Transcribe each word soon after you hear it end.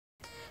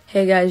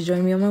Hey guys,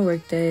 join me on my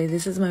work day.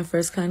 This is my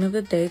first client of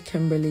the day,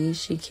 Kimberly.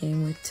 She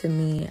came to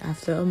me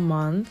after a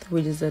month.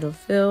 We just did a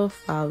fill,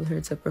 filed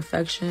her to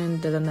perfection,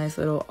 did a nice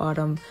little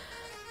autumn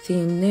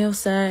themed nail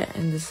set,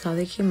 and this is how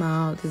they came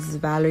out. This is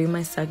Valerie,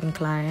 my second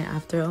client,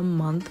 after a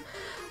month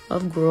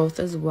of growth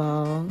as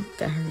well.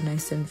 Got her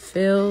nice and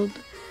filled.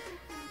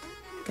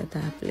 Got the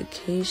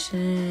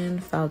application,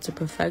 filed to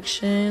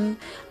perfection.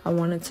 I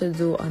wanted to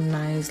do a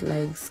nice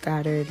like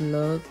scattered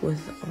look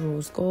with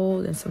rose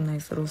gold and some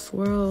nice little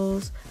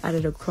swirls.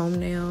 Added a chrome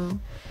nail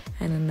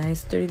and a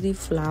nice 3D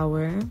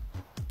flower.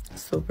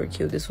 Super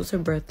cute. This was her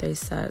birthday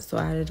set, so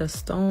I added a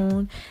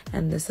stone,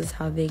 and this is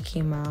how they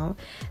came out.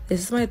 This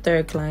is my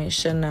third client,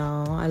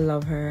 Chanel. I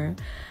love her.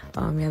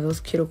 Yeah,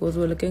 those cuticles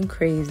were looking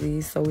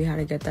crazy, so we had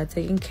to get that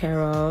taken care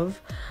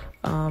of.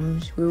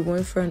 We were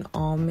going for an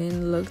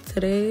almond look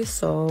today,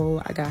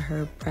 so I got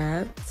her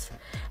prepped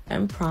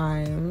and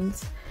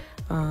primed.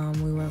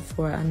 We went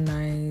for a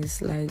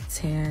nice like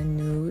tan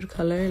nude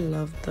color.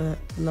 Love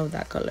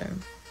that color.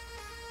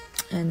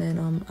 And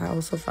then I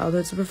also filed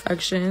her to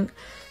perfection.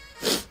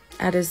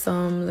 Added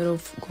some little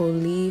gold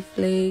leaf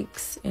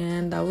flakes,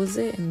 and that was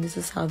it. And this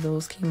is how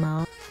those came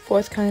out.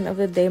 Fourth client of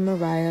the day,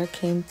 Mariah,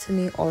 came to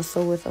me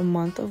also with a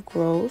month of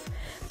growth.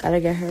 Gotta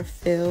get her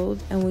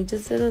filled, and we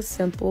just did a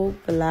simple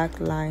black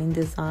line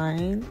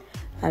design.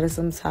 Added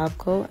some top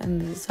coat,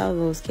 and this is how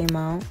those came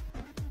out.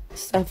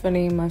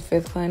 Stephanie, my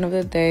fifth client of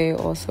the day,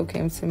 also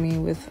came to me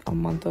with a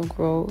month of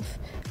growth.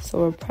 So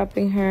we're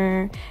prepping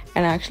her,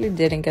 and I actually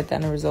didn't get the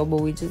end result,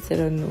 but we just did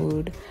a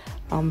nude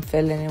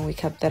filling, and we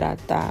kept it at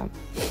that.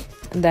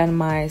 And then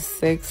my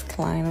sixth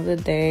client of the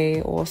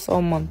day, also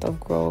a month of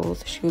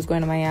growth. She was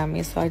going to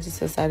Miami, so I just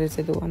decided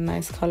to do a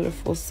nice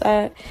colorful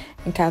set,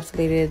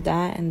 encapsulated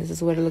that, and this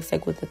is what it looks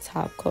like with the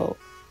top coat.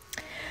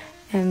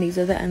 And these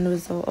are the end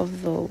result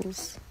of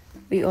those.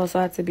 We also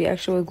had to be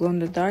extra with glow in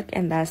the dark,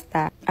 and that's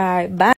that. Alright, bye.